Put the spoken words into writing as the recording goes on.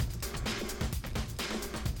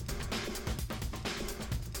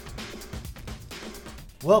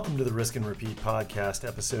Welcome to the Risk and Repeat podcast,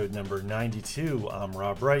 episode number 92. I'm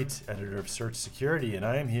Rob Wright, editor of Search Security, and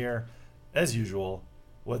I am here, as usual,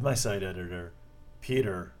 with my site editor,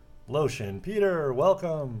 Peter Lotion. Peter,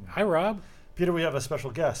 welcome. Hi, Rob. Peter, we have a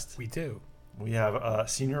special guest. We do. We have a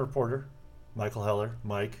senior reporter, Michael Heller.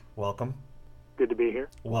 Mike, welcome. Good to be here.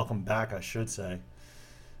 Welcome back, I should say.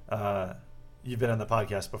 You've been on the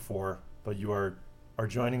podcast before, but you are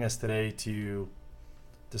joining us today to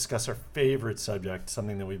discuss our favorite subject,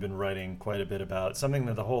 something that we've been writing quite a bit about, something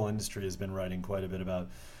that the whole industry has been writing quite a bit about,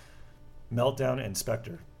 Meltdown and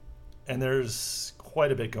Spectre. And there's quite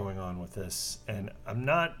a bit going on with this, and I'm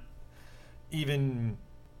not even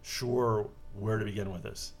sure where to begin with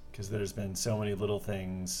this, because there's been so many little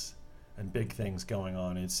things and big things going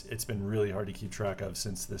on. It's been really hard to keep track of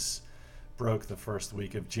since this broke the first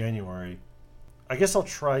week of January. I guess I'll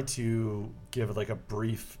try to give like a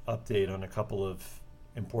brief update on a couple of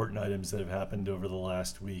important items that have happened over the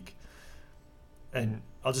last week. And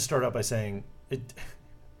I'll just start out by saying it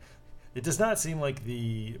does not seem like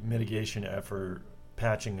the mitigation effort,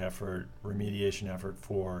 patching effort, remediation effort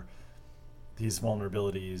for these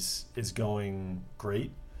vulnerabilities is going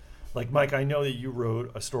great. Like, Mike, I know that you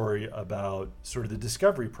wrote a story about sort of the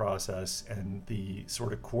discovery process and the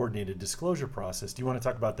sort of coordinated disclosure process. Do you want to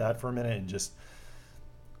talk about that for a minute and just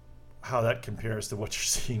how that compares to what you're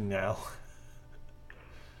seeing now?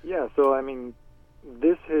 Yeah, so I mean,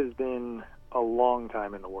 this has been a long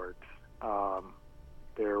time in the works.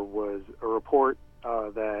 There was a report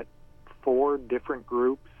that 4 different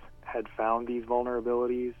groups had found these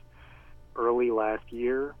vulnerabilities early last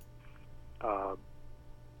year.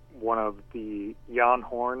 One of the Jan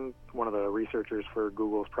Horn, one of the researchers for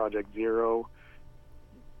Google's Project Zero,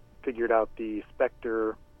 figured out the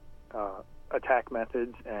Spectre attack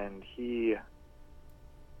methods, and he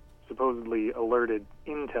supposedly alerted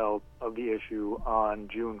Intel of the issue on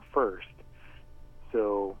June 1st.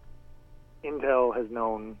 So Intel has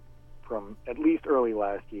known from at least early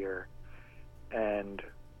last year, and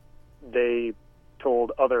they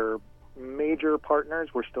told other major partners,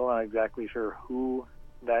 we're still not exactly sure who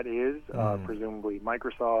that is, presumably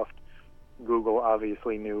Microsoft. Google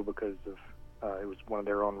obviously knew because of it was one of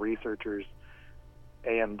their own researchers.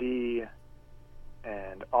 AMD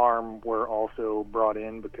and ARM were also brought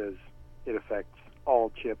in because it affects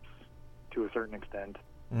all chips to a certain extent.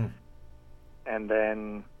 And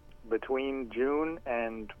then between June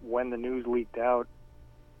and when the news leaked out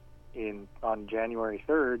on January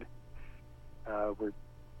 3rd,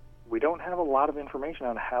 we don't have a lot of information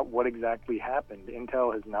on what exactly happened.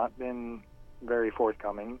 Intel has not been very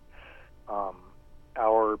forthcoming.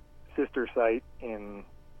 Our sister site in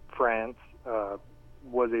France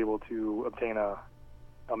was able to obtain a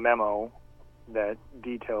memo that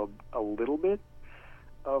detailed a little bit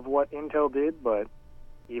of what Intel did, but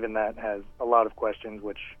even that has a lot of questions,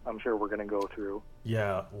 which I'm sure we're going to go through.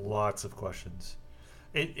 Yeah, lots of questions.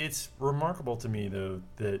 It's remarkable to me, though,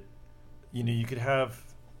 that you could have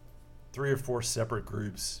 3 or 4 separate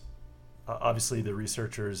groups. Obviously, the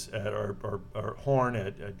researchers at our Horn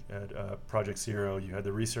at Project Zero. You had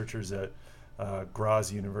the researchers at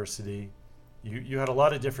Graz University. You had a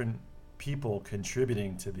lot of different people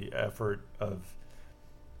contributing to the effort of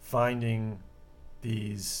finding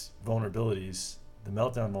these vulnerabilities. The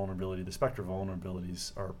Meltdown vulnerability, the Spectre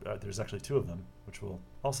vulnerabilities are there's actually 2 of them, which we'll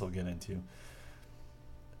also get into.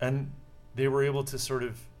 And they were able to sort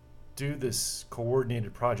of do this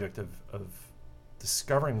coordinated project of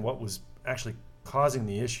discovering what was actually causing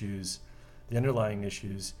the issues, the underlying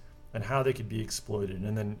issues, and how they could be exploited,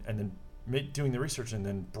 and then doing the research and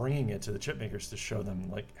then bringing it to the chip makers to show them,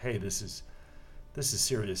 like, hey, this is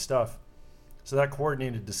serious stuff. So that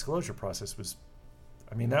coordinated disclosure process was,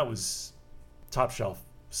 that was top shelf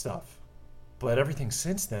stuff. But everything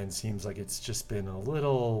since then seems like it's just been a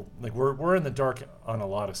little, like, we're in the dark on a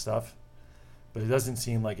lot of stuff, but it doesn't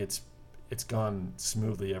seem like it's gone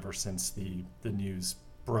smoothly ever since the news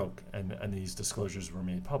broke and these disclosures were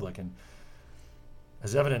made public. And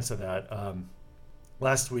as evidence of that,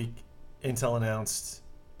 last week Intel announced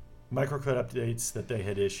microcode updates that they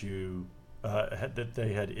had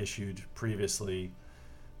issued previously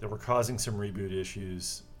that were causing some reboot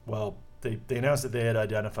issues. Well, they announced that they had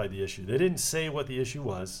identified the issue. They didn't say what the issue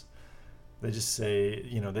was. They just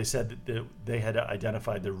they said that they had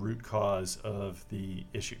identified the root cause of the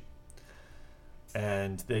issue.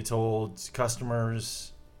 And they told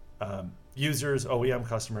customers, users, OEM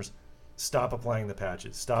customers, stop applying the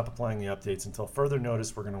patches, stop applying the updates until further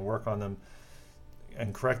notice. We're going to work on them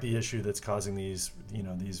and correct the issue that's causing these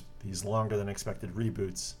longer than expected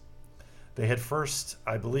reboots. They had first,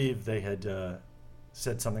 I believe, they had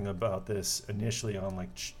said something about this initially on like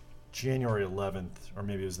January 11th, or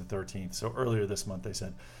maybe it was the 13th. So earlier this month, they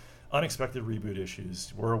said unexpected reboot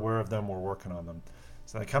issues. We're aware of them. We're working on them.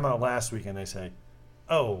 So they come out last week and they say,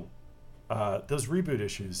 oh, those reboot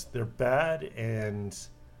issues, they're bad, and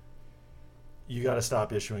you got to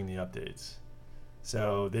stop issuing the updates.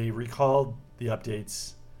 So they recalled the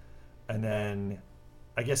updates, and then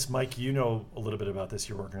I guess, Mike, you know a little bit about this.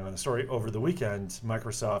 You're working on the story. Over the weekend,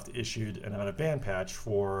 Microsoft issued an out-of-band patch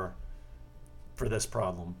for this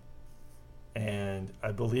problem. And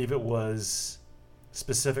I believe it was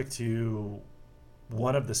specific to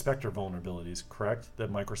one of the Spectre vulnerabilities, correct?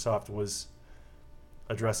 That Microsoft was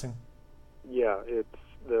addressing? Yeah, it's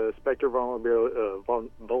the Spectre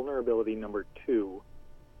vulnerability number 2.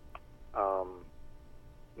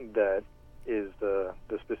 That is the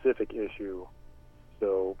specific issue.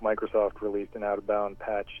 So Microsoft released an out-of-bound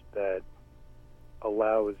patch that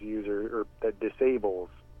allows that disables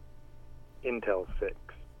Intel's fix.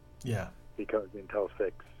 Yeah. Because Intel's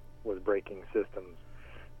fix was breaking systems.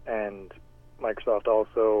 And Microsoft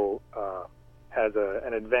also has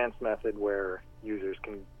an advanced method where users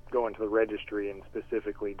can go into the registry and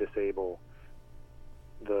specifically disable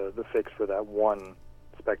the fix for that one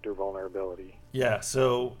Spectre vulnerability. Yeah,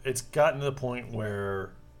 so it's gotten to the point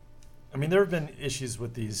where, I mean, there have been issues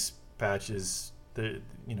with these patches that,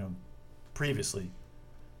 previously,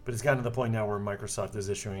 but it's gotten to the point now where Microsoft is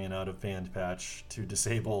issuing an out-of-band patch to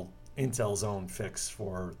disable Intel's own fix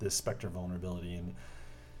for this Spectre vulnerability, and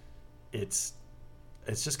it's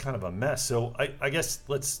just kind of a mess. So I guess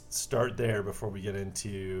let's start there before we get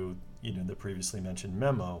into the previously mentioned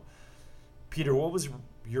memo. Peter, what was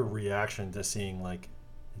your reaction to seeing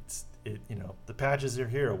the patches are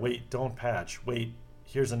here? Wait, don't patch. Wait,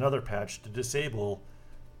 here's another patch to disable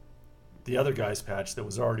the other guy's patch that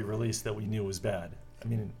was already released that we knew was bad. I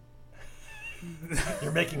mean,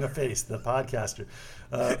 you're making a face. The podcast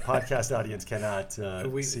audience cannot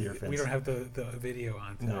see your face. We don't have the video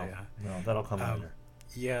on today. No, that'll come later.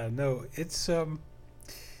 Yeah, no, it's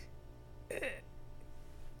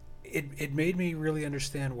it made me really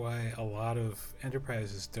understand why a lot of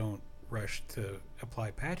enterprises don't rush to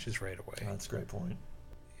apply patches right away. That's a great point.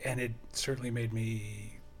 And it certainly made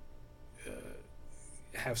me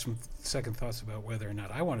have some second thoughts about whether or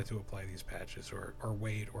not I wanted to apply these patches or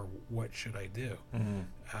wait, or what should I do.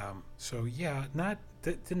 Mm-hmm. So yeah, that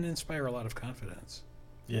didn't inspire a lot of confidence.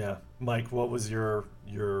 Yeah, Mike, what was your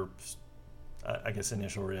I guess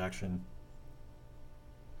initial reaction?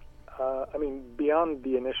 I mean, beyond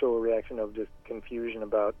the initial reaction of just confusion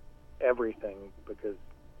about everything, because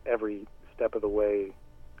every step of the way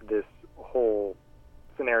this whole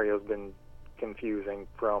scenario has been confusing,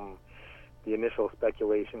 from the initial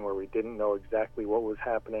speculation where we didn't know exactly what was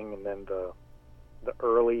happening, and then the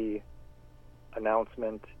early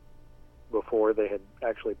announcement before they had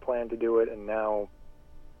actually planned to do it, and now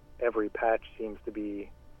every patch seems to be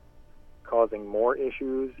causing more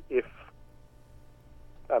issues.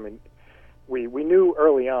 We knew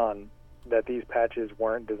early on that these patches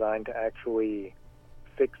weren't designed to actually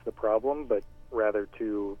fix the problem, but rather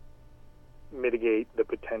to mitigate the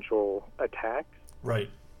potential attacks. Right.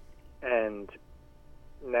 And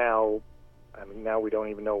now we don't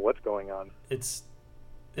even know what's going on. It's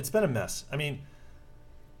been a mess. I mean,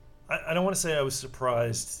 I don't want to say I was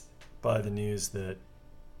surprised by the news that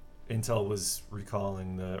Intel was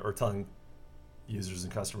recalling or telling users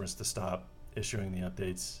and customers to stop issuing the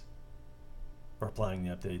updates or applying the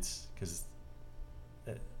updates, because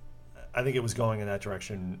I think it was going in that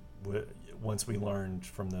direction once we learned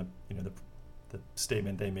from the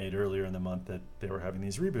statement they made earlier in the month that they were having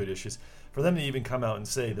these reboot issues. For them to even come out and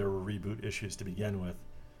say there were reboot issues to begin with,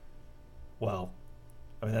 well,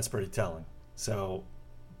 I mean, that's pretty telling. So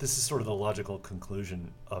this is sort of the logical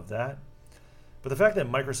conclusion of that. But the fact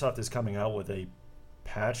that Microsoft is coming out with a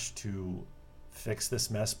patch to fix this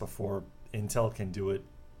mess before Intel can do it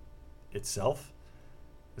itself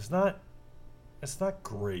is not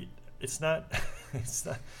great.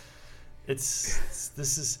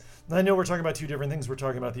 I know we're talking about two different things. We're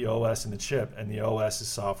talking about the OS and the chip, and the OS is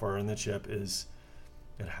software, and the chip it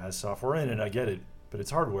has software in it. I get it, but it's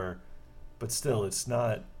hardware. But still, it's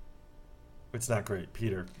not great.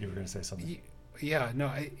 Peter, you were going to say something. Yeah,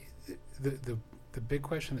 no, the big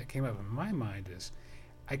question that came up in my mind is,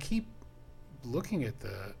 I keep looking at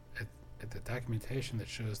the documentation that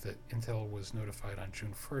shows that Intel was notified on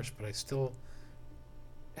June 1st, but I still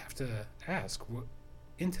have to ask,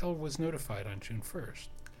 Intel was notified on June 1st.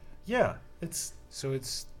 Yeah, so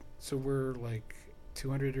we're like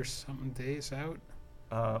 200 or something days out.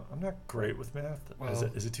 I'm not great with math. Well,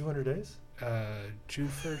 is it 200 days? June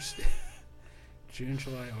 1st. June,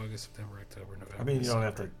 July, August, September, October, November. I mean, you don't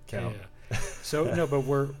have December. to count. Yeah. So no, but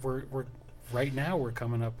we're right now we're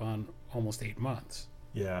coming up on almost 8 months.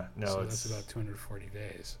 Yeah, no, So it's that's about 240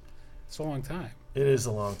 days. It's a long time. it is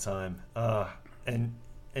a long time.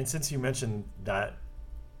 And since you mentioned that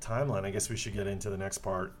timeline, I guess we should get into the next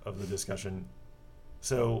part of the discussion.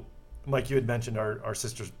 So, Mike, you had mentioned our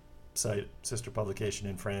sister site, sister publication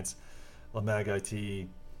in France, La Mag IT.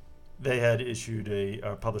 They had issued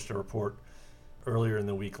published a report earlier in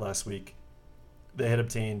the week, last week. They had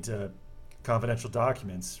obtained confidential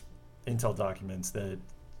documents, Intel documents, that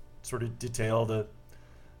sort of detail the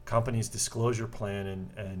company's disclosure plan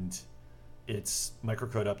and its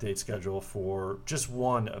microcode update schedule for just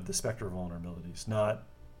one of the Spectre vulnerabilities, not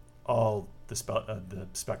all the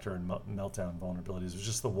Spectre and Meltdown vulnerabilities. It was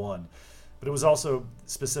just the one. But it was also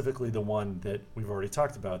specifically the one that we've already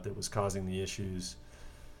talked about that was causing the issues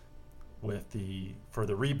with the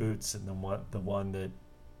reboots, and the one that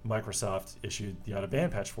Microsoft issued the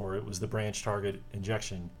out-of-band patch for. It was the branch target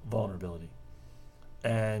injection vulnerability.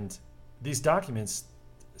 And these documents,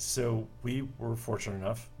 so we were fortunate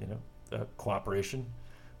enough, cooperation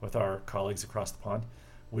with our colleagues across the pond,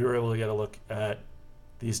 we were able to get a look at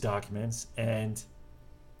these documents. And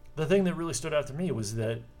the thing that really stood out to me was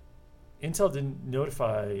that Intel didn't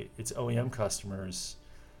notify its OEM customers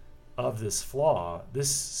of this flaw,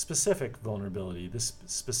 this specific vulnerability, this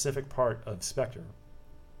specific part of Spectre,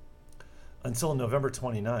 until November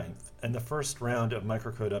 29th. And the first round of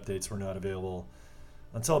microcode updates were not available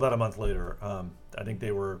until about a month later. I think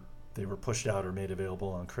they were pushed out or made available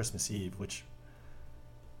on Christmas Eve, which,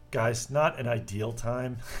 guys, not an ideal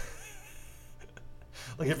time.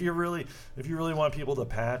 Like if you really want people to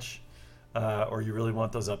patch, or you really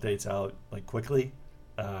want those updates out like quickly,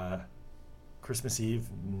 Christmas Eve,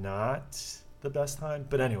 not the best time.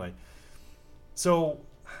 But anyway, so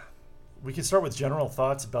we can start with general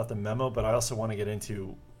thoughts about the memo, but I also want to get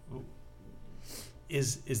into,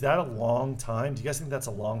 is that a long time? Do you guys think that's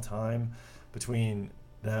a long time between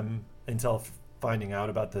them, Intel, finding out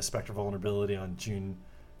about the Spectre vulnerability on June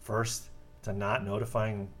 1st to not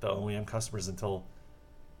notifying the OEM customers until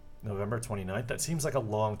November 29th? That seems like a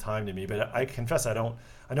long time to me, but I confess I know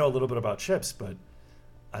a little bit about chips, but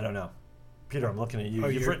I don't know. Peter, I'm looking at you.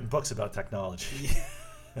 You've written books about technology.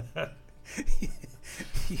 Yeah.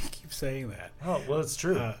 You keep saying that. Oh, well, it's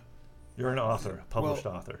true. You're an author, a published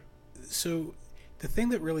author. So the thing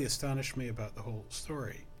that really astonished me about the whole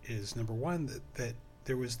story is, number one, that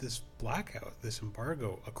there was this blackout, this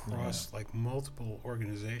embargo across like multiple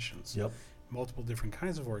organizations, multiple different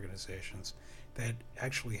kinds of organizations, that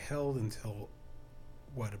actually held until,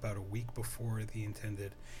 about a week before the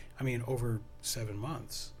intended, over 7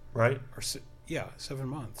 months. Right? 7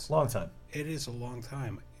 months. Long time. It is a long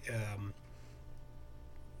time.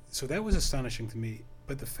 So that was astonishing to me.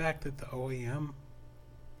 But the fact that the OEM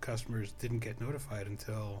customers didn't get notified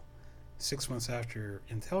until 6 months after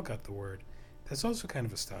Intel got the word, that's also kind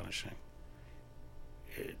of astonishing.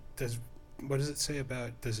 What does it say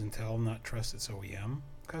about, does Intel not trust its OEM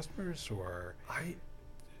customers, or?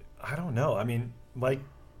 I don't know. Mike,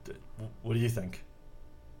 what do you think?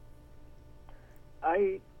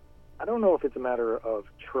 I don't know if it's a matter of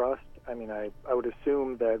trust. I would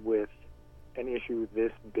assume that with an issue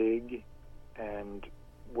this big and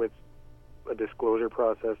with a disclosure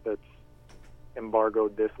process that's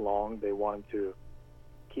embargoed this long, they wanted to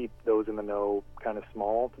keep those in the know kind of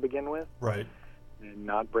small to begin with. Right. And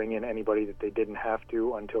not bring in anybody that they didn't have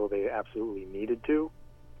to until they absolutely needed to.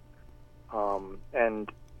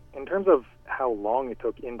 And in terms of how long it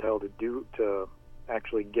took Intel to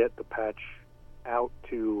actually get the patch out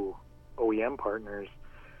to OEM partners,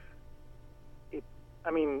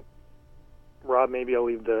 Rob, maybe I'll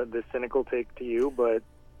leave the cynical take to you, but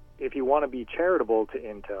if you want to be charitable to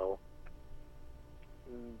Intel,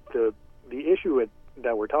 the issue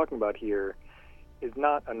that we're talking about here is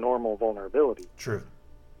not a normal vulnerability. True.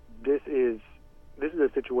 This is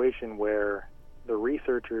a situation where the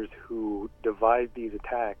researchers who devised these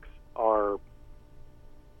attacks are,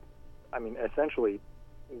 essentially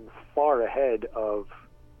far ahead of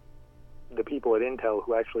the people at Intel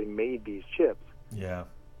who actually made these chips. Yeah.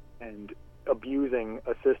 And abusing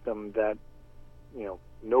a system that,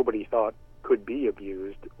 nobody thought could be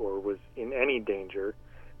abused or was in any danger.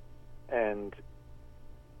 And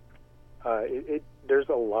there's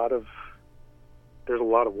a lot of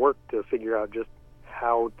work to figure out just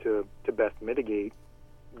how to best mitigate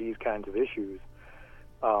these kinds of issues.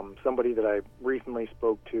 Somebody that I recently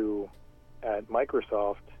spoke to at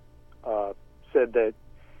Microsoft said that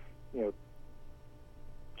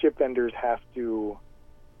chip vendors have to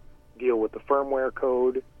deal with the firmware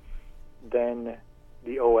code then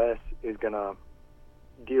the OS is going to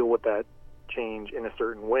deal with that change in a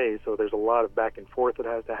certain way. So there's a lot of back and forth that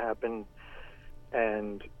has to happen,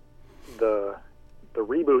 and the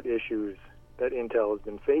reboot issues that Intel has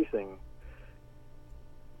been facing,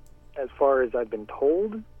 as far as I've been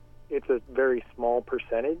told, it's a very small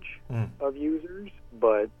percentage of users,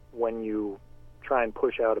 but when you try and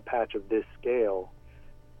push out a patch of this scale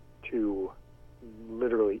to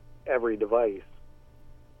literally every device,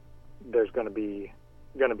 there's going to be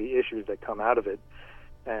issues that come out of it.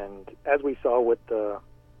 And as we saw with the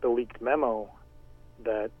leaked memo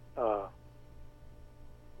that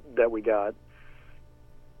we got,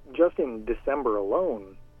 just in December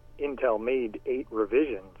alone, Intel made 8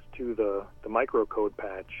 revisions to the microcode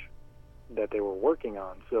patch that they were working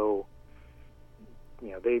on. So,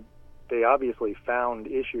 they obviously found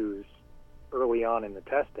issues early on in the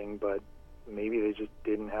testing, but maybe they just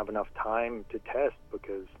didn't have enough time to test,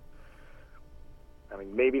 because,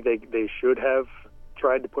 maybe they should have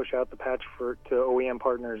tried to push out the patch to OEM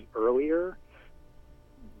partners earlier,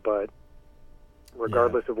 but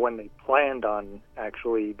regardless of when they planned on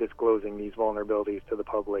actually disclosing these vulnerabilities to the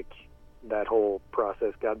public, that whole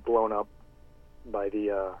process got blown up by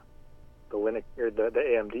the Linux or the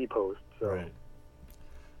AMD post. So. Right.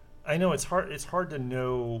 I know it's hard. It's hard to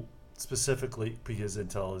know specifically because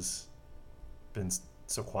Intel has been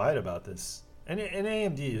so quiet about this, and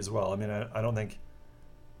AMD as well. I don't think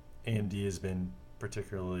AMD has been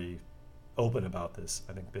particularly open about this.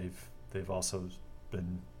 I think they've also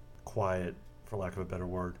been quiet, for lack of a better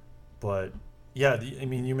word. But yeah,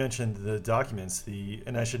 you mentioned the documents.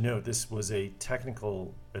 And I should note, this was a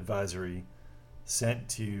technical advisory sent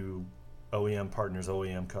to OEM partners,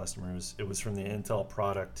 OEM customers. It was from the Intel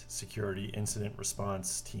Product Security Incident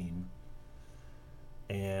Response Team.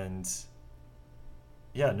 And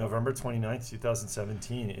yeah, November 29th,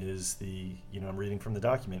 2017 is I'm reading from the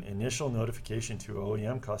document, initial notification to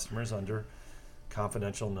OEM customers under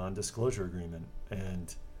confidential non-disclosure agreement.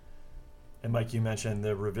 And Mike, you mentioned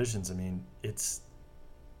the revisions.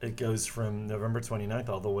 It goes from November 29th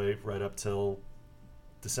all the way right up till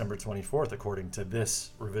December 24th, according to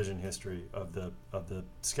this revision history of the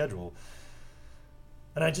schedule.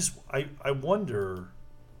 And I wonder,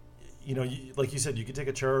 like you said, you could take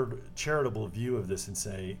a charitable view of this and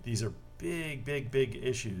say these are big, big, big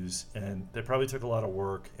issues, and they probably took a lot of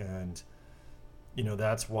work, and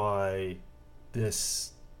that's why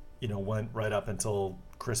this went right up until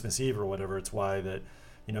Christmas Eve or whatever. It's why that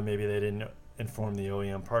maybe they didn't inform the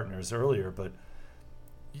OEM partners earlier, but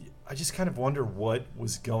I just kind of wonder what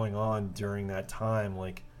was going on during that time.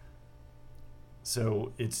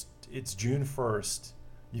 So it's June 1st,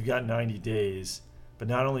 you've got 90 days, but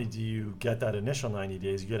not only do you get that initial 90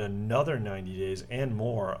 days, you get another 90 days and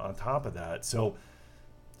more on top of that. So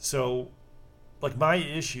my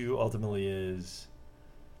issue ultimately is,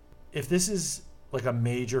 if this is a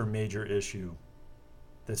major, major issue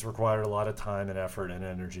that's required a lot of time and effort and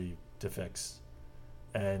energy to fix,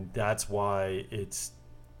 and that's why it's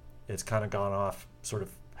kind of gone off sort of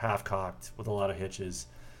half-cocked with a lot of hitches,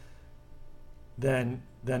 then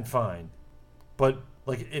fine. But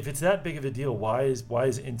if it's that big of a deal, why is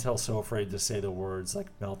Intel so afraid to say the words like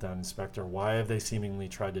Meltdown Inspector? Why have they seemingly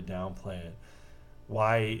tried to downplay it?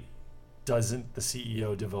 Why doesn't the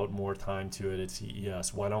CEO devote more time to it at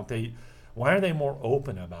CES? Why are they more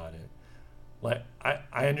open about it?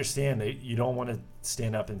 I understand that you don't want to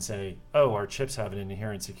stand up and say, oh, our chips have an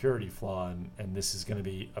inherent security flaw and this is going to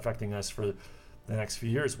be affecting us for the next few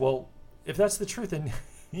years. Well, if that's the truth, then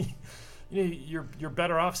you're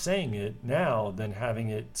better off saying it now than having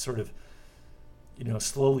it sort of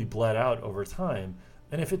slowly bled out over time.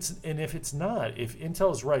 And if it's not, if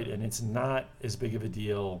Intel is right and it's not as big of a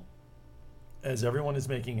deal as everyone is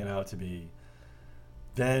making it out to be,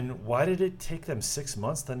 then why did it take them 6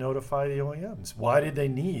 months to notify the OEMs? Why did they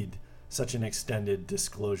need such an extended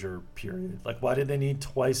disclosure period? Why did they need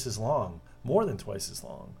twice as long, more than twice as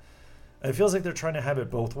long? And it feels like they're trying to have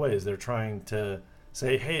it both ways. They're trying to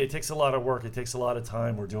say, hey, it takes a lot of work, it takes a lot of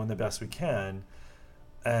time, we're doing the best we can.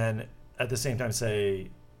 And at the same time say,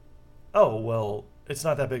 oh, well, it's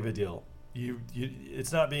not that big of a deal.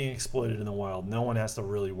 It's not being exploited in the wild. No one has to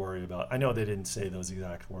really worry about it. I know they didn't say those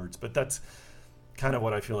exact words, but that's kind of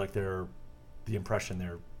what I feel like the impression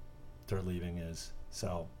they're leaving is.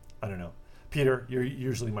 So I don't know. Peter, you're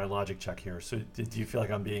usually my logic check here. So do you feel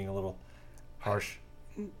like I'm being a little harsh?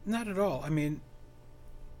 Not at all.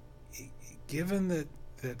 Given that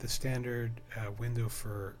the standard window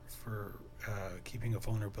for keeping a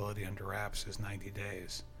vulnerability under wraps is 90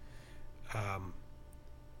 days,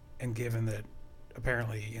 and given that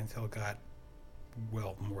apparently Intel got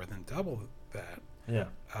well more than double that. Yeah.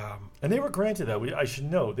 And they were granted that. I should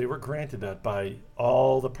know, they were granted that by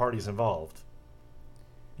all the parties involved.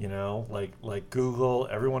 You know, like Google,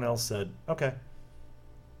 everyone else said, okay.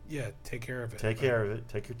 Yeah, take care of it. Take care of it.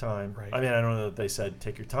 Take your time. Right. I mean, I don't know that they said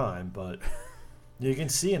take your time, but you can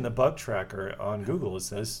see in the bug tracker on Google, it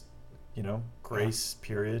says, you know, grace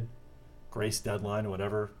period, grace deadline, or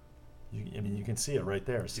whatever. I mean, you can see it right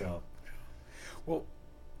there. So, yeah. Well,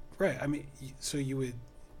 right. I mean, so you would,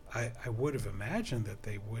 I would have imagined that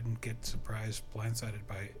they wouldn't get surprised, blindsided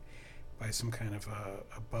by some kind of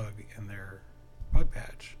a bug in their bug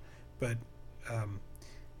patch, but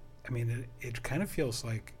I mean, it kind of feels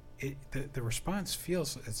like the response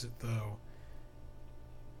feels as though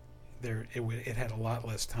it had a lot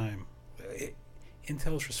less time.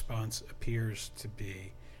 Intel's response appears to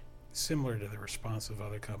be similar to the response of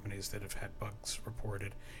other companies that have had bugs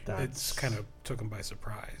reported. It's kind of took them by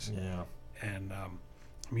surprise. Yeah. And I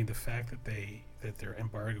mean, the fact that their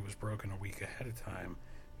embargo was broken a week ahead of time,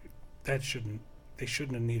 they shouldn't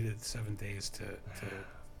have needed 7 days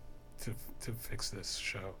to fix this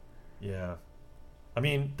show. Yeah. I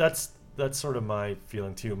mean, that's sort of my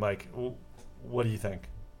feeling too. Mike, what do you think?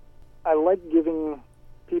 I like giving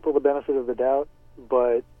people the benefit of the doubt,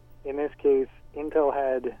 but in this case, Intel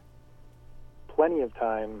had plenty of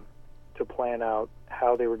time to plan out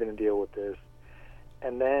how they were going to deal with this.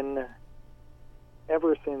 And then,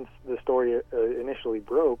 ever since the story initially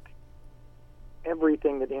broke,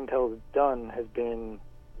 everything that Intel has done has been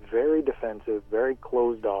very defensive, very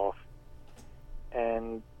closed off.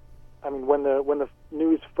 And I mean, when the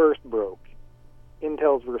news first broke,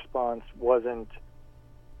 Intel's response wasn't,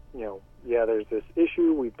 you know, yeah, there's this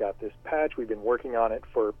issue, we've got this patch, we've been working on it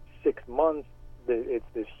for 6 months, it's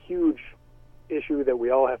this huge issue that we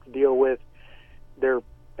all have to deal with. Their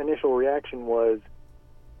initial reaction was,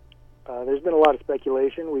 there's been a lot of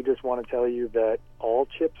speculation, we just want to tell you that all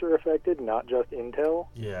chips are affected, not just Intel.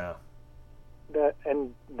 Yeah.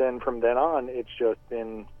 And then from then on, it's just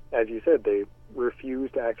been, as you said, they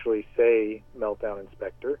refuse to actually say Meltdown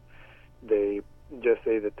Inspector. They just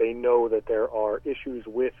say that they know that there are issues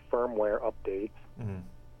with firmware updates,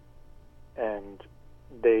 and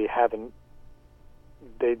they haven't.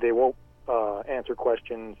 They won't answer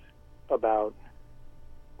questions about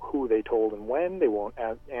who they told and when. They won't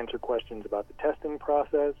answer questions about the testing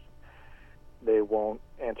process. They won't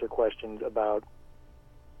answer questions about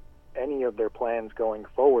any of their plans going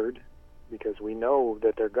forward, because we know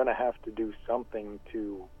that they're going to have to do something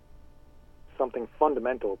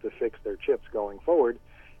fundamental to fix their chips going forward,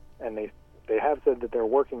 and they have said that they're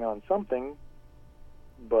working on something,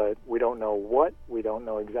 but we don't know what. We don't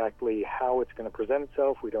know exactly how it's going to present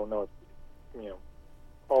itself. We don't know, you know.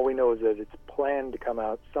 All we know is that it's planned to come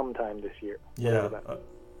out sometime this year. Yeah,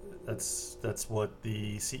 that's what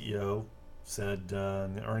the CEO said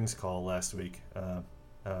in the earnings call last week.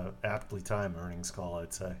 Aptly timed earnings call,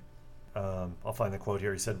 I'd say. I'll find the quote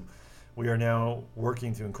here. He said, "We are now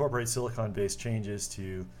working to incorporate silicon-based changes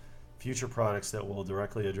to future products that will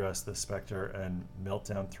directly address the Spectre and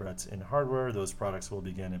Meltdown threats in hardware. Those products will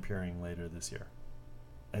begin appearing later this year."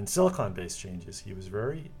 And silicon-based changes, he was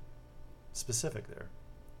very specific there.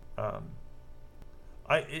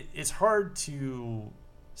 It's hard to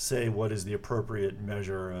say what is the appropriate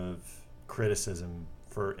measure of criticism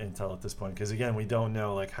for Intel at this point, because again, we don't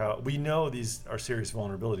know how we know these are serious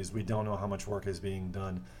vulnerabilities. We don't know how much work is being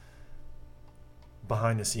done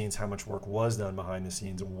behind the scenes, how much work was done behind the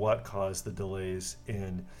scenes, what caused the delays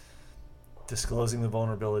in disclosing the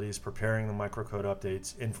vulnerabilities, preparing the microcode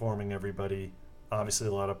updates, informing everybody. Obviously,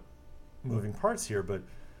 a lot of moving parts here, but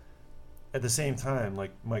at the same time,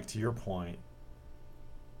 like Mike, to your point,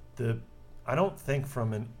 I don't think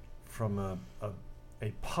from a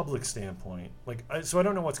public standpoint, so I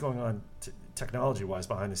don't know what's going on technology-wise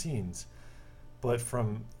behind the scenes, but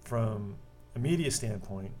from a media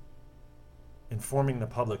standpoint, informing the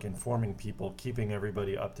public, informing people, keeping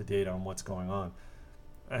everybody up to date on what's going on,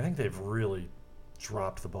 I think they've really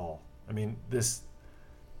dropped the ball. I mean,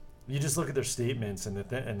 you just look at their statements and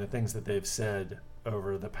the things that they've said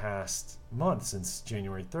over the past month since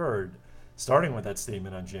January 3rd, starting with that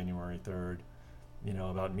statement on January 3rd,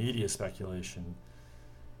 about media speculation.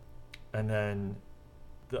 And then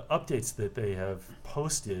the updates that they have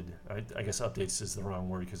posted, I guess updates is the wrong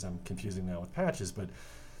word because I'm confusing that with patches, but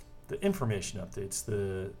the information updates,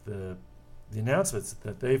 the announcements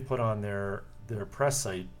that they've put on their press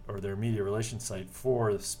site or their media relations site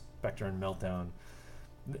for Spectre and Meltdown,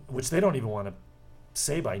 which they don't even want to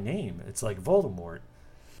say by name. It's like Voldemort.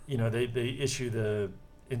 They issue the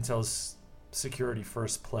Intel's security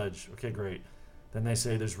first pledge. Okay, great. Then they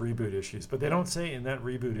say there's reboot issues, but they don't say in that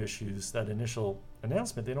reboot issues, that initial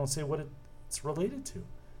announcement, they don't say what it's related to.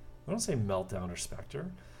 They don't say Meltdown or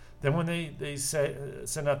Spectre. Then when they say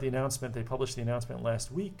send out the announcement, they published the announcement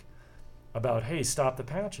last week about, hey, stop the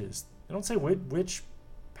patches. They don't say which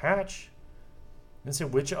patch. They don't say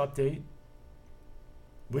which update,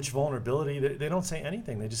 which vulnerability. They don't say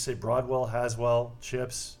anything. They just say Broadwell, Haswell,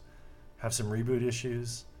 chips have some reboot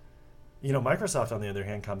issues. You know, Microsoft, on the other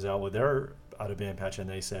hand, comes out with their out-of-band patch, and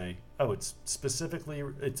they say, oh, it's specifically,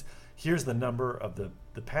 here's the number of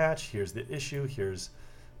the patch, here's the issue,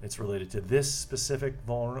 it's related to this specific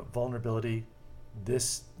vulnerability,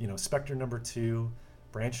 this, Spectre number 2,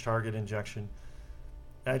 branch target injection.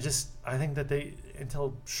 I think that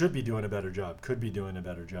Intel should be doing a better job, could be doing a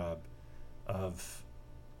better job of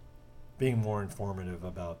being more informative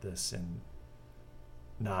about this and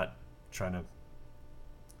not trying to,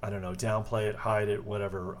 I don't know, downplay it, hide it,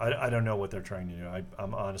 whatever. I don't know what they're trying to do.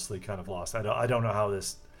 I'm honestly kind of lost. I don't know how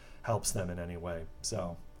this helps them in any way.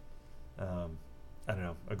 So, I don't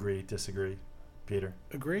know. Agree, disagree, Peter?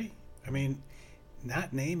 Agree. I mean,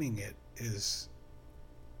 not naming it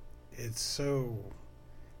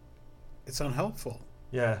it's unhelpful.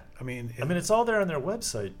 Yeah. I mean, it's all there on their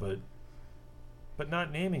website, but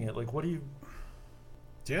not naming it. Like, what are you?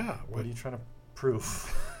 Yeah. What are you trying to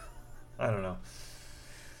prove? I don't know.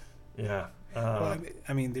 Yeah. Well,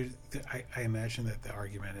 I mean, I imagine that the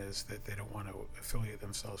argument is that they don't want to affiliate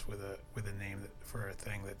themselves with a name for a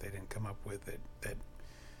thing that they didn't come up with that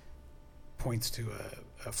points to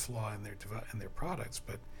a flaw in their products.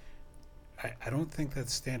 But I don't think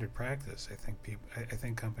that's standard practice. I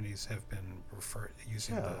think companies have been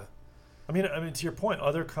using the. I mean, to your point,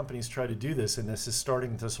 other companies try to do this, and this is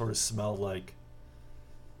starting to sort of smell like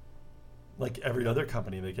every other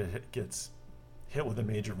company that gets hit with a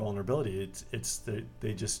major vulnerability.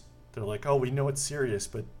 They're like, oh, we know it's serious,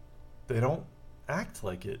 but they don't act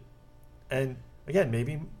like it. And again,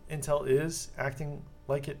 maybe Intel is acting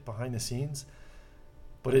like it behind the scenes,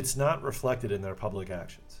 but it's not reflected in their public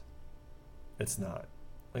actions. It's not.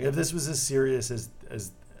 Like, if this was as serious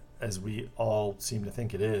as we all seem to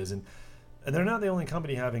think it is, and they're not the only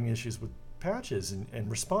company having issues with patches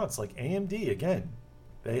and response. Like AMD, again,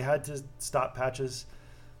 they had to stop patches.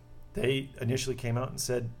 They initially came out and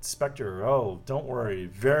said, Spectre, oh, don't worry,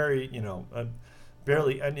 very,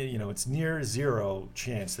 barely, it's near zero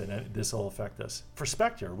chance that this will affect us. For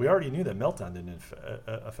Spectre, we already knew that Meltdown didn't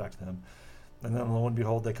affect them. And then lo and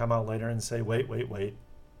behold, they come out later and say, wait.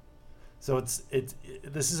 So this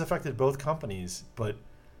has affected both companies, but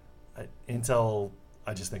Intel,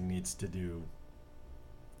 I just think, needs to do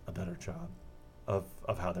a better job of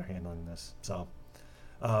how they're handling this. So,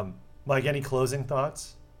 Mike, any closing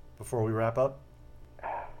thoughts before we wrap up?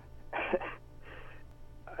 I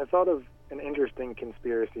thought of an interesting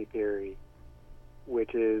conspiracy theory,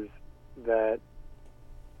 which is that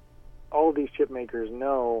all of these chip makers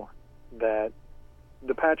know that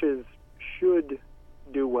the patches should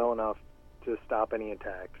do well enough to stop any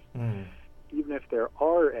attacks. Even if there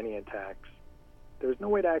are any attacks, there's no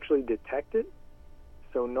way to actually detect it,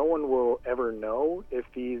 so no one will ever know if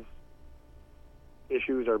these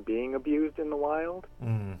issues are being abused in the wild.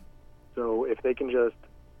 So if they can just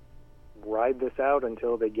ride this out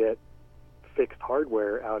until they get fixed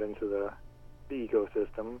hardware out into the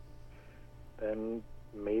ecosystem, then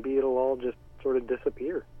maybe it'll all just sort of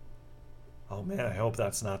disappear. Oh man, I hope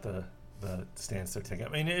that's not the stance they're taking. I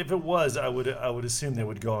mean, if it was, I would assume they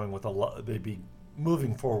would going with a lot. They'd be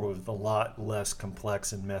moving forward with a lot less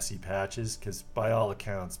complex and messy patches, because by all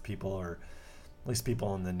accounts, people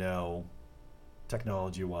in the know,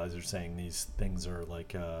 technology-wise, are saying these things are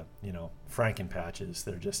like Franken patches.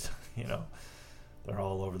 They're just they're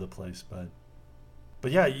all over the place.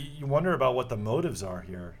 But yeah, you wonder about what the motives are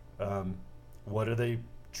here. What are they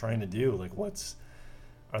trying to do? Like,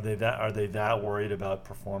 are they that worried about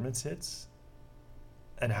performance hits?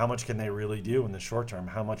 And how much can they really do in the short term?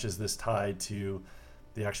 How much is this tied to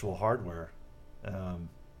the actual hardware?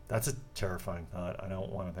 That's a terrifying thought. I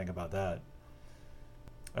don't want to think about that.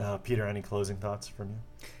 Peter, any closing thoughts from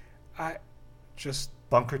you?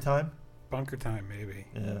 Bunker time? Bunker time, maybe.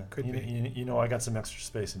 Yeah. Could be. I got some extra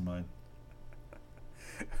space in mine.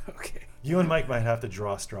 Okay. You and Mike might have to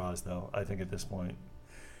draw straws, though, I think, at this point.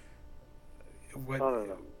 What?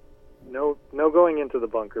 No going into the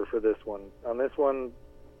bunker for this one. On this one,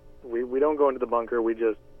 we don't go into the bunker. We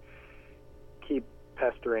just keep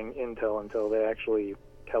pestering Intel until they actually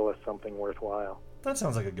tell us something worthwhile. That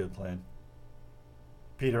sounds like a good plan.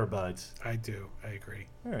 Peter abides. I do. I agree.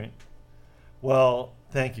 All right. Well,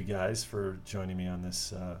 thank you guys for joining me on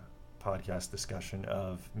this podcast discussion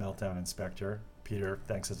of Meltdown and Spectre. Peter,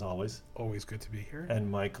 thanks as always. Always good to be here.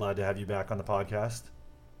 And Mike, glad to have you back on the podcast.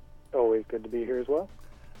 Always good to be here as well.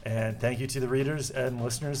 And thank you to the readers and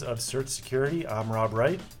listeners of Search Security. I'm Rob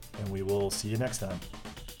Wright, and we will see you next time.